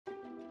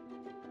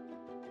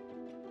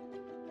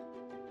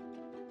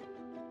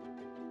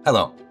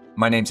Hello,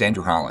 my name's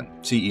Andrew Holland,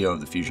 CEO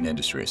of the Fusion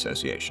Industry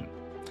Association.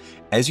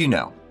 As you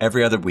know,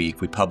 every other week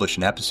we publish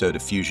an episode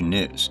of Fusion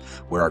News,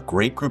 where our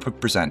great group of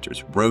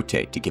presenters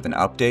rotate to give an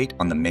update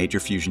on the major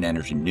fusion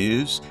energy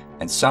news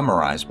and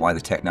summarize why the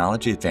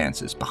technology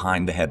advances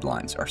behind the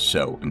headlines are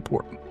so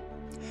important.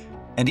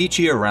 And each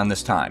year around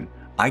this time,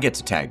 I get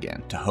to tag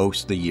in to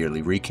host the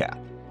yearly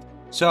recap.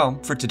 So,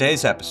 for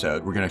today's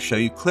episode, we're going to show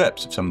you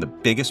clips of some of the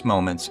biggest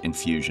moments in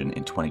fusion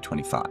in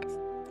 2025.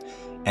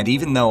 And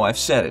even though I've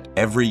said it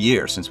every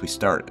year since we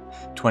started,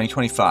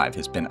 2025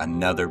 has been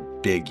another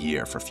big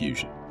year for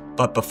fusion.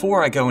 But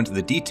before I go into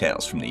the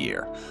details from the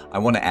year, I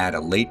want to add a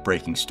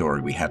late-breaking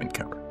story we haven't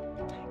covered.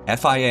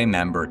 FIA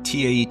member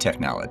TAE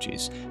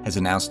Technologies has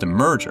announced a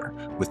merger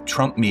with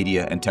Trump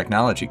Media and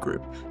Technology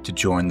Group to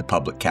join the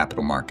public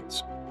capital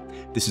markets.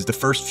 This is the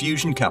first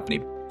fusion company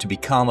to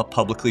become a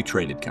publicly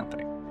traded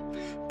company.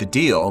 The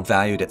deal,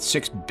 valued at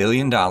 $6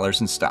 billion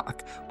in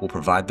stock, will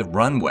provide the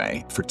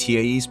runway for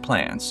TAE's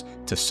plans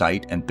to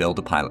site and build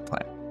a pilot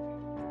plant.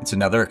 It's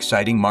another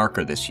exciting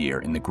marker this year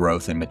in the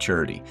growth and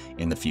maturity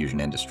in the fusion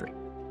industry.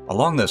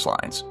 Along those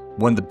lines,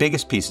 one of the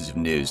biggest pieces of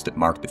news that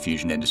marked the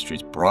fusion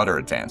industry's broader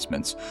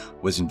advancements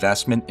was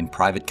investment in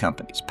private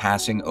companies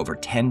passing over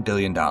 $10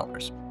 billion,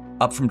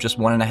 up from just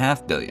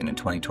 $1.5 billion in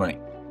 2020.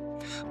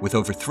 With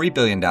over $3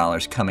 billion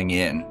coming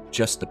in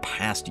just the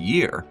past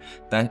year,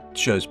 that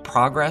shows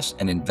progress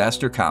and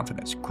investor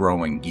confidence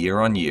growing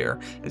year on year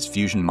as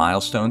fusion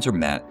milestones are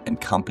met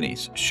and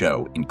companies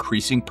show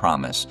increasing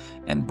promise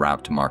and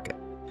route to market.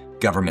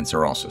 Governments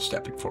are also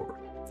stepping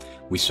forward.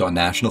 We saw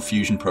national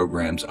fusion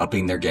programs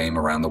upping their game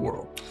around the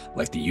world,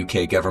 like the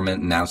UK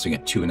government announcing a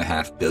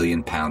 £2.5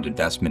 billion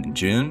investment in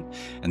June,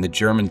 and the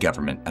German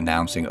government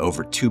announcing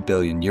over €2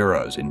 billion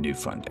in new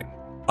funding.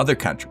 Other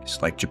countries,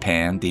 like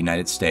Japan, the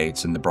United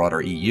States, and the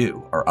broader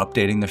EU, are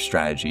updating their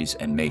strategies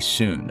and may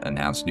soon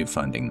announce new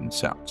funding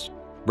themselves.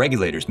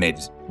 Regulators made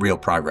real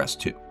progress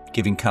too,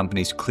 giving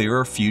companies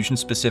clearer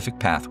fusion-specific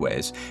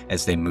pathways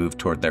as they move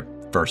toward their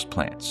first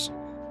plants.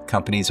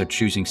 Companies are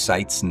choosing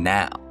sites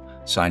now,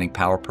 signing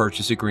power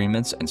purchase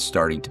agreements and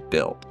starting to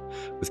build,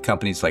 with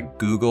companies like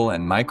Google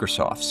and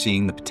Microsoft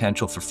seeing the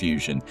potential for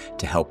fusion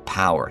to help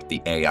power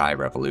the AI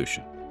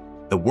revolution.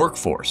 The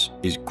workforce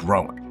is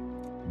growing.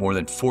 More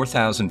than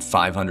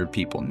 4,500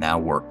 people now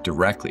work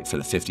directly for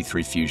the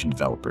 53 fusion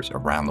developers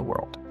around the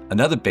world.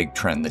 Another big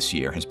trend this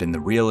year has been the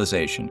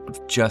realization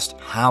of just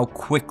how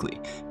quickly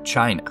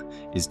China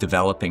is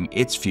developing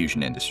its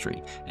fusion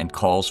industry and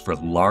calls for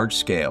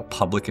large-scale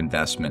public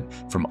investment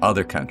from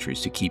other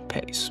countries to keep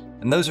pace.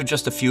 And those are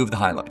just a few of the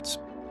highlights.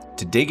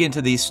 To dig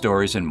into these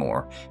stories and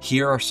more,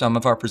 here are some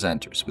of our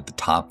presenters with the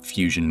top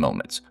fusion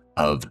moments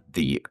of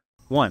the year.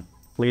 1.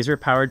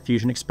 Laser-powered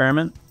fusion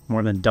experiment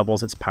more than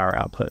doubles its power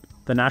output.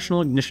 The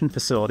National Ignition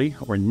Facility,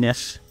 or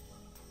NIF,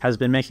 has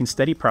been making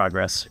steady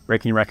progress,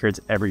 breaking records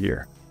every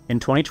year. In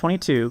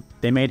 2022,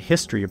 they made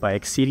history by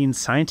exceeding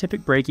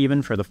scientific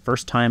break-even for the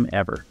first time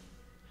ever.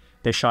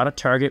 They shot a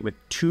target with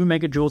 2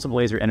 megajoules of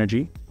laser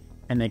energy,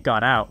 and they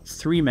got out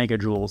 3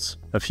 megajoules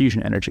of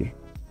fusion energy.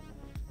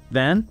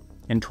 Then,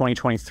 in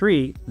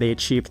 2023, they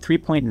achieved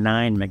 3.9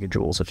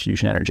 megajoules of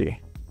fusion energy.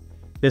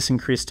 This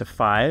increased to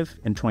 5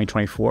 in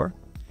 2024,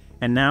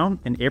 and now,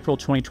 in April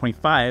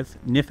 2025,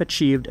 NIF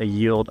achieved a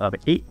yield of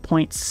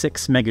 8.6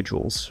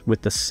 megajoules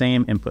with the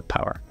same input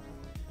power.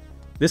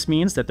 This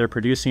means that they're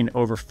producing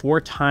over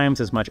 4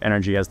 times as much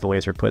energy as the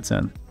laser puts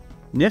in.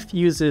 NIF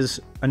uses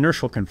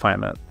inertial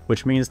confinement,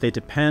 which means they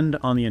depend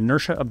on the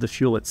inertia of the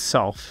fuel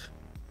itself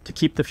to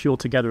keep the fuel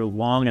together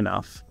long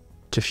enough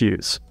to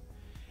fuse.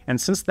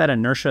 And since that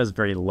inertia is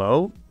very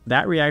low,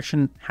 that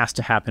reaction has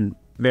to happen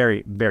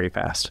very, very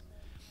fast.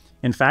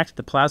 In fact,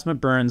 the plasma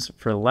burns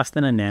for less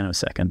than a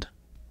nanosecond.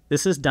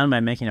 This is done by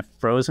making a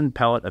frozen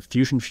pellet of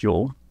fusion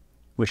fuel,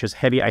 which has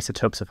heavy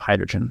isotopes of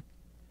hydrogen.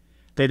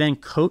 They then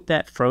coat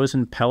that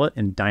frozen pellet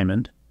in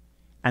diamond,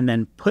 and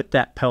then put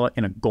that pellet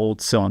in a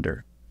gold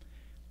cylinder.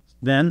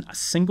 Then a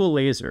single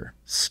laser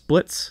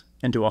splits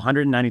into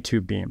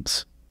 192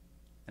 beams,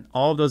 and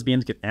all of those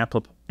beams get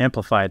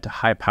amplified to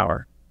high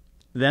power.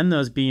 Then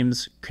those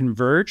beams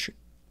converge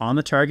on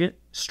the target,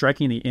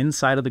 striking the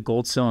inside of the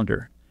gold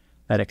cylinder.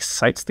 That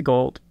excites the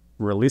gold,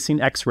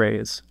 releasing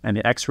X-rays, and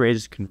the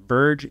X-rays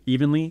converge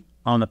evenly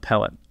on the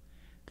pellet.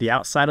 The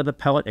outside of the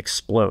pellet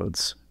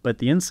explodes, but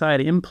the inside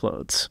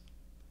implodes,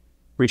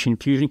 reaching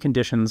fusion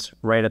conditions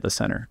right at the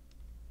center.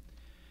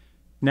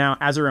 Now,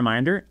 as a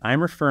reminder, I'm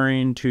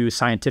referring to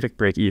scientific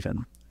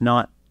break-even,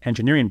 not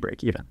engineering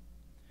break-even.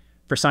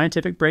 For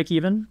scientific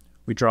break-even,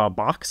 we draw a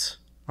box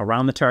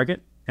around the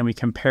target, and we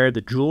compare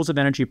the joules of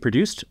energy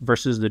produced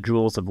versus the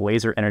joules of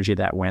laser energy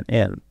that went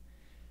in.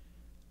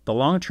 The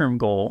long-term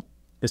goal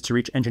is to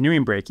reach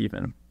engineering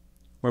break-even,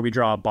 where we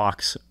draw a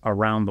box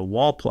around the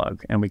wall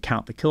plug and we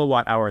count the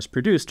kilowatt hours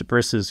produced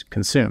versus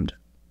consumed.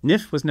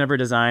 NIF was never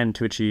designed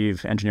to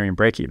achieve engineering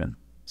break-even.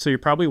 So you're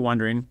probably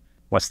wondering,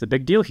 what's the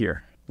big deal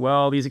here?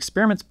 Well, these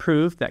experiments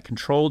prove that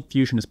controlled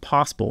fusion is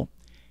possible,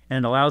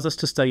 and it allows us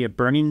to study a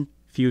burning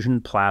fusion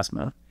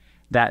plasma.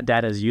 That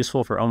data is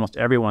useful for almost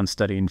everyone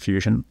studying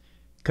fusion,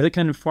 because it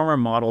can inform our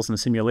models and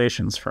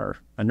simulations for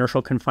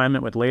inertial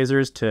confinement with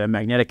lasers to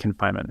magnetic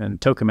confinement and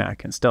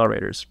tokamak and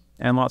stellarators,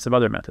 and lots of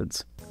other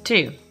methods.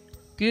 2.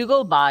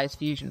 Google buys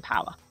fusion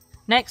power.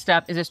 Next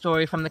up is a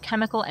story from The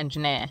Chemical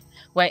Engineer,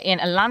 where in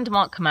a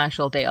landmark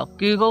commercial deal,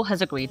 Google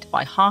has agreed to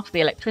buy half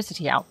the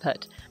electricity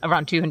output,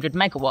 around 200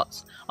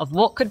 megawatts, of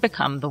what could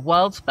become the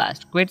world's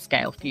first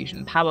grid-scale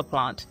fusion power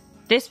plant.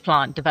 This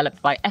plant,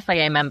 developed by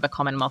FIA member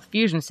Commonwealth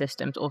Fusion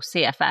Systems, or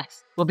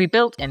CFS, will be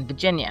built in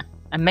Virginia,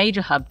 a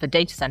major hub for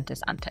data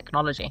centers and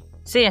technology.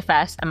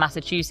 CFS, a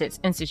Massachusetts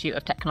Institute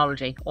of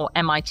Technology, or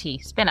MIT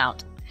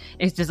spin-out,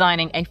 is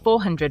designing a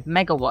 400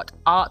 megawatt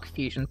arc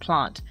fusion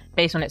plant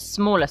based on its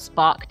smaller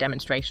Spark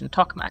demonstration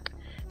tokamak,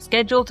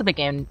 scheduled to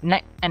begin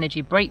net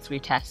energy breakthrough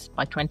tests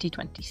by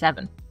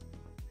 2027.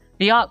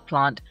 The arc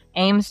plant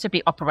aims to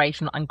be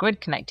operational and grid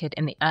connected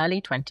in the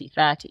early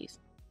 2030s.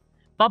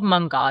 Bob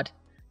Mungard,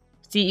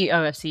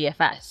 CEO of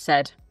CFS,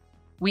 said,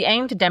 "We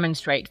aim to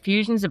demonstrate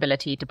fusion's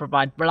ability to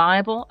provide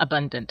reliable,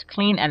 abundant,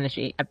 clean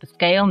energy at the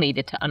scale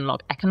needed to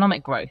unlock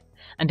economic growth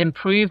and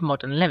improve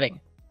modern living,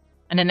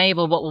 and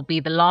enable what will be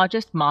the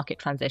largest market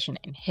transition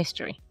in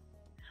history."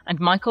 And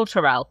Michael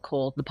Terrell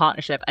called the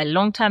partnership a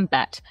long-term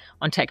bet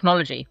on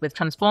technology with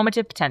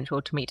transformative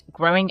potential to meet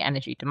growing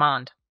energy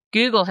demand.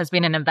 Google has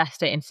been an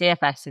investor in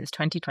CFS since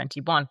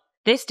 2021.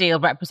 This deal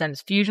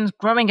represents fusion's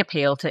growing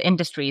appeal to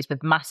industries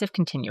with massive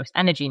continuous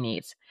energy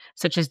needs,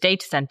 such as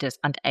data centers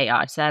and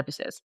AI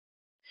services.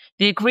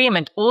 The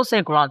agreement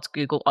also grants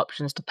Google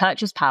options to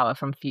purchase power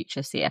from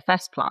future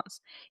CFS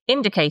plants,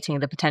 indicating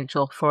the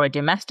potential for a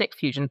domestic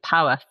fusion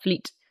power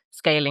fleet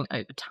scaling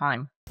over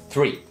time.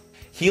 3.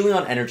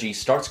 Helion Energy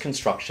starts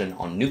construction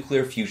on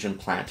nuclear fusion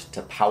plant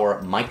to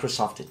power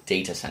Microsoft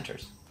data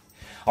centers.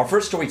 Our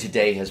first story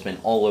today has been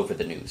all over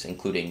the news,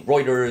 including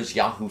Reuters,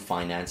 Yahoo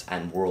Finance,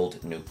 and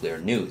World Nuclear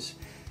News.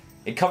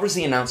 It covers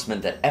the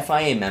announcement that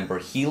FIA member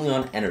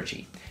Helion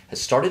Energy has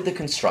started the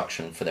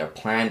construction for their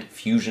planned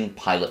fusion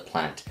pilot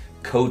plant,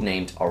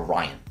 codenamed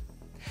Orion.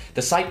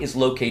 The site is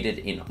located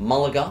in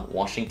Malaga,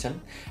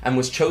 Washington, and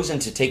was chosen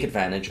to take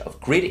advantage of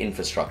grid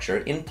infrastructure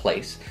in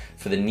place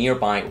for the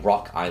nearby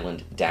Rock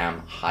Island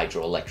Dam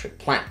hydroelectric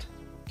plant.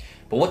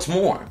 But what's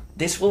more,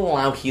 this will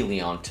allow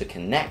Helion to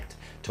connect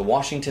to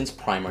Washington's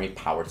primary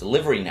power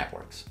delivery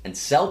networks and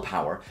sell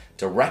power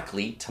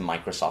directly to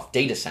Microsoft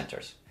data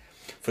centers.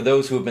 For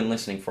those who have been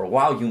listening for a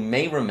while, you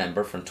may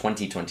remember from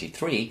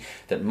 2023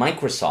 that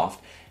Microsoft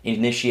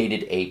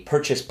initiated a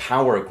purchase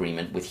power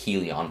agreement with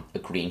Helion,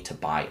 agreeing to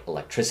buy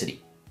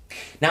electricity.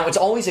 Now, it's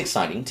always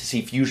exciting to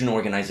see fusion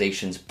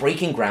organizations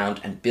breaking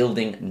ground and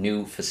building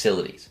new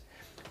facilities.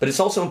 But it's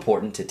also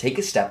important to take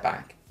a step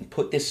back and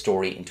put this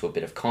story into a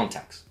bit of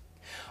context.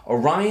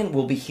 Orion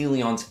will be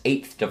Helion's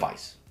 8th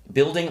device,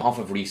 building off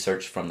of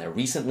research from their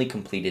recently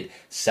completed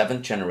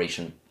 7th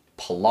generation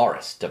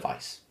Polaris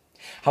device.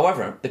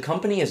 However, the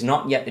company has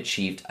not yet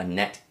achieved a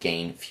net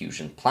gain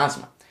fusion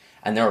plasma,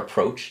 and their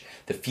approach,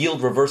 the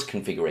field reverse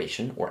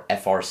configuration, or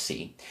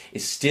FRC,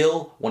 is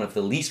still one of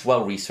the least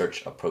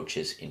well-researched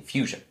approaches in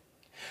fusion.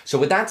 So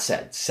with that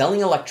said,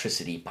 selling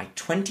electricity by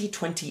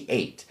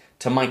 2028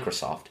 to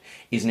Microsoft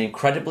is an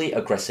incredibly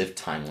aggressive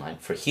timeline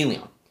for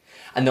Helion.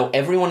 And though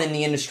everyone in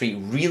the industry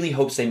really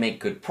hopes they make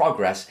good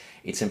progress,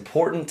 it's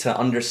important to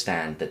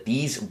understand that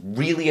these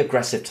really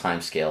aggressive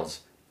timescales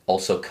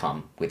also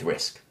come with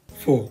risk.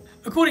 4.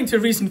 According to a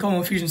recent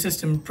Commonwealth Fusion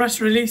Systems press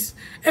release,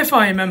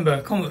 FIA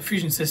member Commonwealth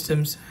Fusion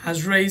Systems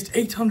has raised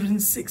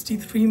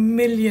 $863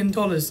 million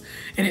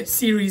in its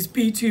Series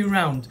B2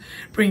 round,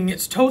 bringing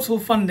its total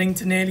funding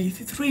to nearly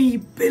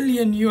 $3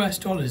 billion US.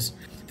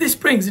 This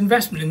brings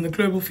investment in the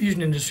global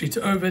fusion industry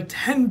to over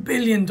 $10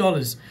 billion.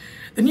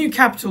 The new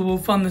capital will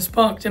fund the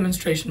Spark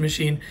demonstration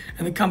machine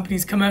and the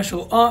company's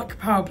commercial arc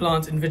power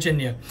plant in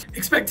Virginia,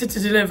 expected to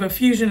deliver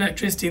fusion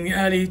electricity in the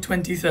early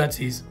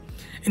 2030s.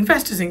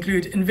 Investors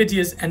include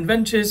Nvidia's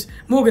N-Ventures,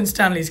 Morgan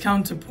Stanley's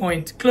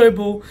Counterpoint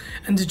Global,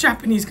 and a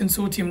Japanese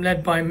consortium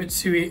led by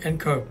Mitsui &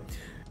 Co.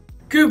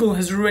 Google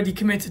has already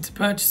committed to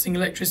purchasing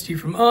electricity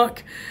from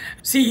ARC.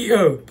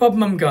 CEO Bob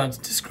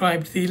Mungard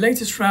described the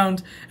latest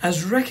round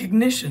as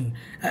recognition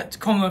that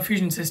Commonwealth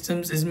Fusion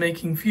Systems is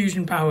making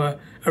fusion power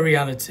a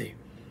reality.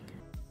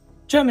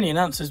 Germany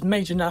announces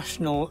major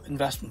national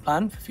investment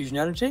plan for fusion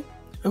energy.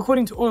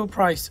 According to Oil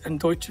Price and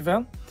Deutsche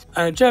Welle,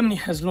 Germany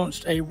has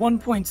launched a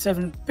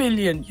 €1.7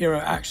 billion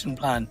action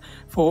plan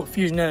for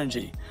fusion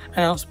energy,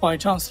 announced by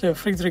Chancellor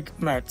Friedrich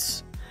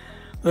Merz.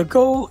 The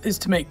goal is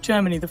to make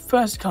Germany the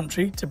first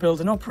country to build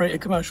and operate a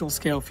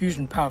commercial-scale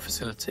fusion power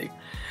facility.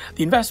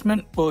 The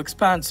investment will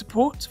expand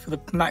support for the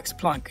Max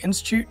Planck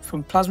Institute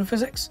for Plasma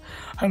Physics,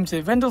 home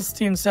to the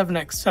Wendelstein 7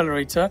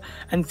 Accelerator,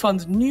 and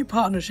fund new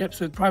partnerships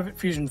with private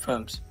fusion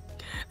firms.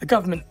 The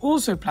government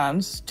also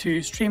plans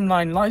to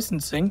streamline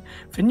licensing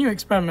for new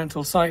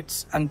experimental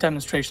sites and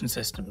demonstration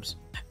systems.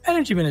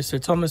 Energy Minister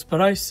Thomas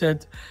Pareis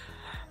said,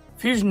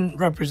 "Fusion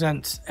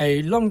represents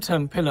a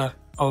long-term pillar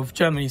of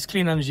Germany's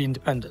clean energy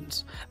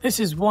independence. This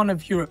is one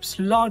of Europe's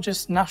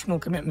largest national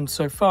commitments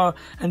so far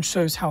and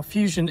shows how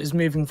fusion is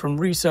moving from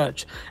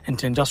research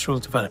into industrial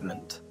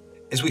development."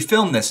 As we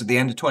film this at the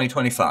end of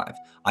 2025,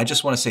 I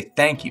just want to say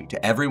thank you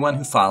to everyone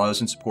who follows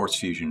and supports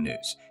Fusion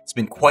News. It's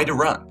been quite a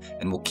run,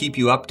 and we'll keep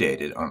you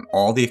updated on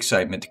all the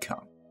excitement to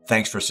come.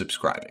 Thanks for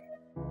subscribing.